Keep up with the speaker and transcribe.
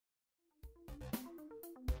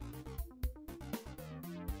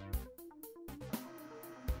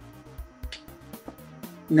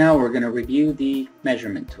Now we're going to review the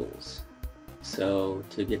measurement tools. So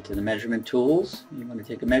to get to the measurement tools, you want to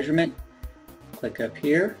take a measurement, click up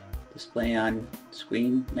here, display on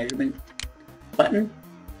screen measurement button,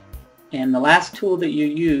 and the last tool that you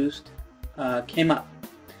used came up.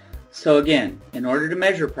 So again, in order to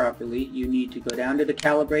measure properly, you need to go down to the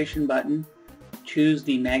calibration button, choose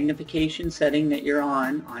the magnification setting that you're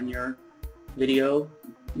on your video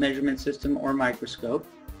measurement system or microscope.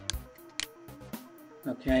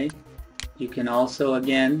 Okay, you can also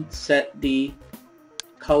again set the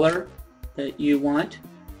color that you want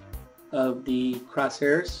of the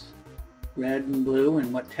crosshairs, red and blue,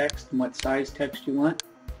 and what text and what size text you want.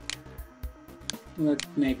 Let's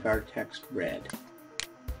make our text red.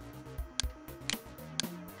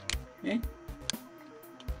 Okay.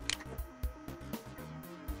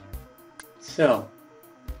 So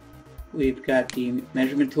we've got the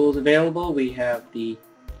measurement tools available. We have the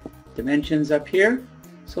dimensions up here.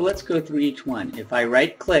 So let's go through each one. If I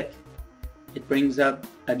right click, it brings up,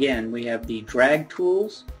 again, we have the drag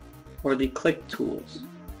tools or the click tools.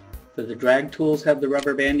 So the drag tools have the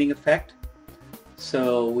rubber banding effect.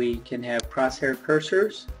 So we can have crosshair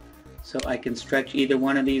cursors. So I can stretch either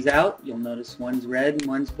one of these out. You'll notice one's red and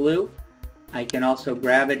one's blue. I can also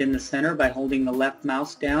grab it in the center by holding the left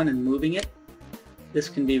mouse down and moving it. This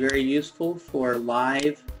can be very useful for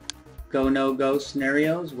live go, no go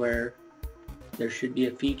scenarios where there should be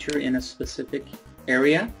a feature in a specific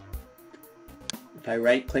area. If I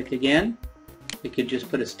right click again, we could just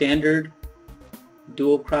put a standard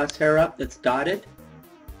dual crosshair up that's dotted.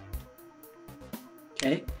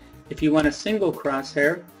 Okay. If you want a single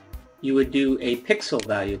crosshair, you would do a pixel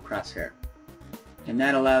value crosshair, and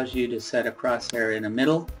that allows you to set a crosshair in the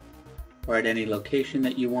middle or at any location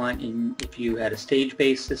that you want. And if you had a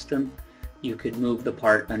stage-based system, you could move the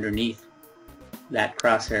part underneath that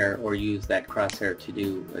crosshair or use that crosshair to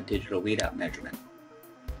do a digital readout measurement.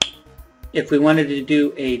 If we wanted to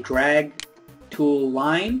do a drag tool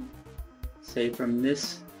line, say from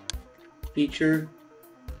this feature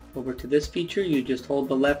over to this feature, you just hold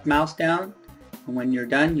the left mouse down, and when you're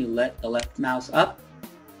done, you let the left mouse up,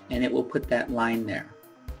 and it will put that line there.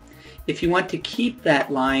 If you want to keep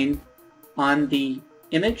that line on the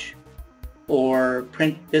image or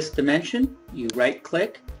print this dimension, you right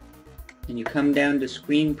click and you come down to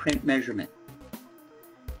screen print measurement.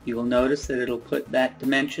 You will notice that it'll put that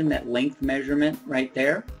dimension, that length measurement right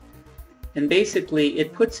there, and basically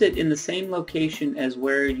it puts it in the same location as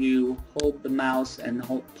where you hold the mouse and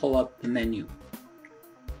pull up the menu.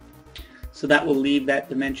 So that will leave that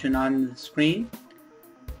dimension on the screen.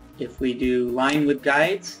 If we do line with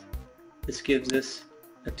guides, this gives us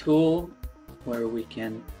a tool where we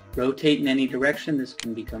can rotate in any direction. This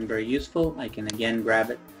can become very useful. I can again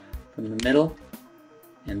grab it from the middle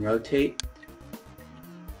and rotate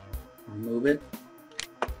or move it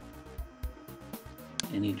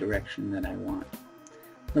any direction that I want.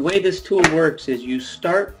 The way this tool works is you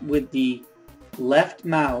start with the left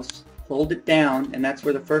mouse, hold it down, and that's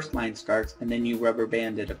where the first line starts, and then you rubber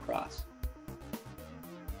band it across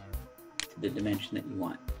to the dimension that you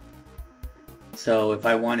want. So if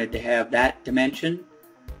I wanted to have that dimension,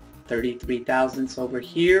 33 thousandths over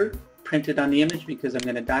here, printed on the image because I'm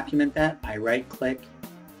going to document that, I right click,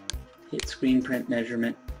 hit screen print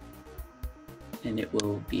measurement, and it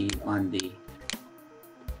will be on the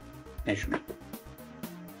measurement.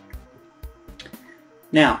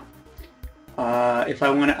 Now, if I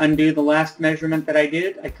want to undo the last measurement that I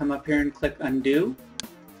did, I come up here and click undo.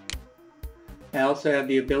 I also have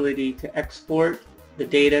the ability to export the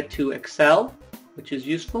data to Excel, which is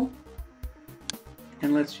useful.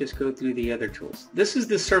 And let's just go through the other tools. This is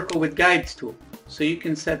the circle with guides tool. So you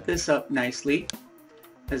can set this up nicely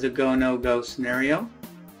as a go, no go scenario.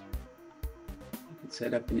 You can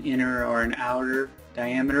set up an inner or an outer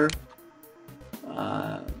diameter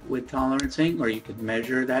with tolerancing, or you could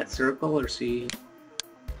measure that circle or see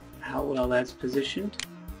how well that's positioned.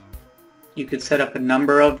 You could set up a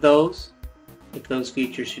number of those if those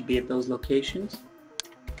features should be at those locations.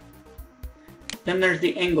 Then there's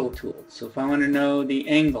the angle tool. So if I want to know the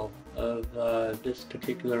angle of this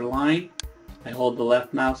particular line, I hold the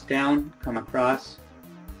left mouse down, come across,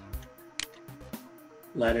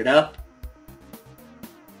 let it up,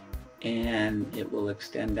 and it will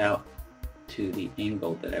extend out to the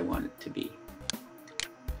angle that I want it to be.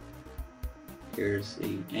 Here's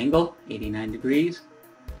the angle, 89 degrees.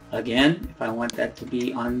 Again, if I want that to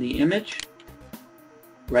be on the image,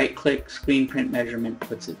 right click, screen print measurement,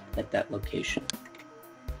 puts it at that location.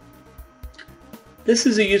 This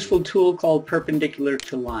is a useful tool called perpendicular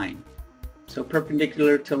to line. So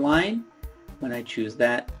perpendicular to line, when I choose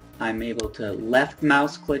that I'm able to left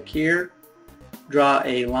mouse click here, draw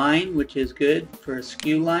a line, which is good for a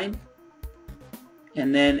skew line,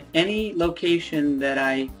 and then any location that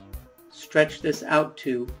I stretch this out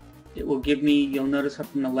to, it will give me, you'll notice up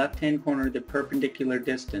in the left hand corner, the perpendicular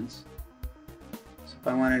distance. So if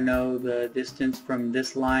I want to know the distance from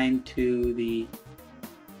this line to the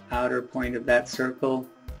outer point of that circle,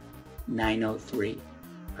 903.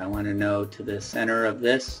 If I want to know to the center of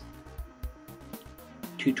this,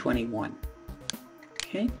 221.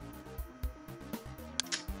 Okay.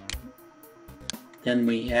 Then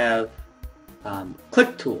we have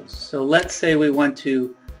click tools. So let's say we want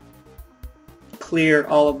to clear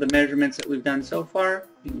all of the measurements that we've done so far.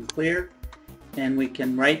 You can clear, and we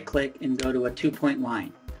can right click and go to a 2-point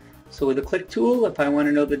line. So with the click tool, if I want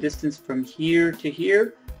to know the distance from here to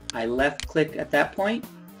here, I left click at that point,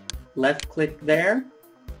 left click there,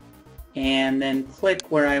 and then click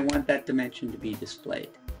where I want that dimension to be displayed,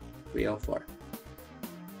 304.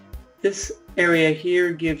 This area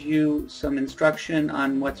here gives you some instruction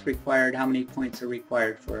on what's required, how many points are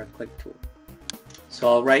required for a click tool. So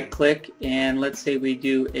I'll right click, and let's say we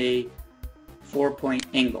do a 4-point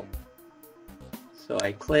angle. So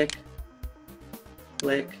I click,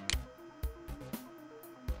 click,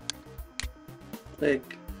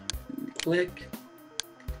 click, click,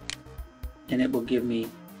 and it will give me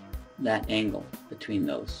that angle between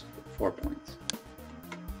those 4 points.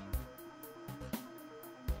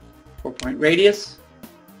 4-point radius,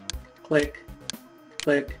 click,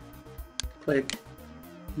 click, click,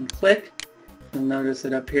 and click. You'll notice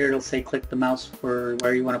that up here it'll say click the mouse for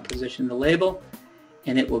where you want to position the label,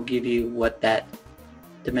 and it will give you what that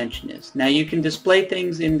dimension is. Now you can display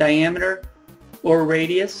things in diameter or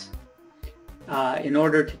radius. In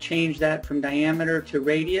order to change that from diameter to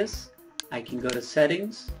radius, I can go to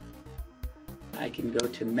settings, I can go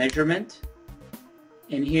to measurement,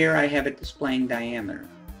 and here I have it displaying diameter.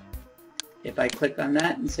 If I click on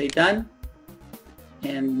that and say done,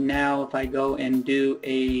 and now if I go and do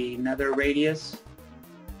another radius,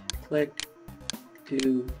 click,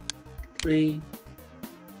 2, 3,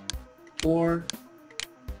 4,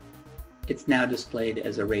 it's now displayed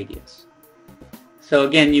as a radius. So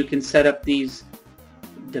again, you can set up these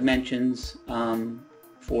dimensions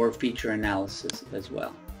for feature analysis as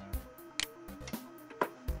well.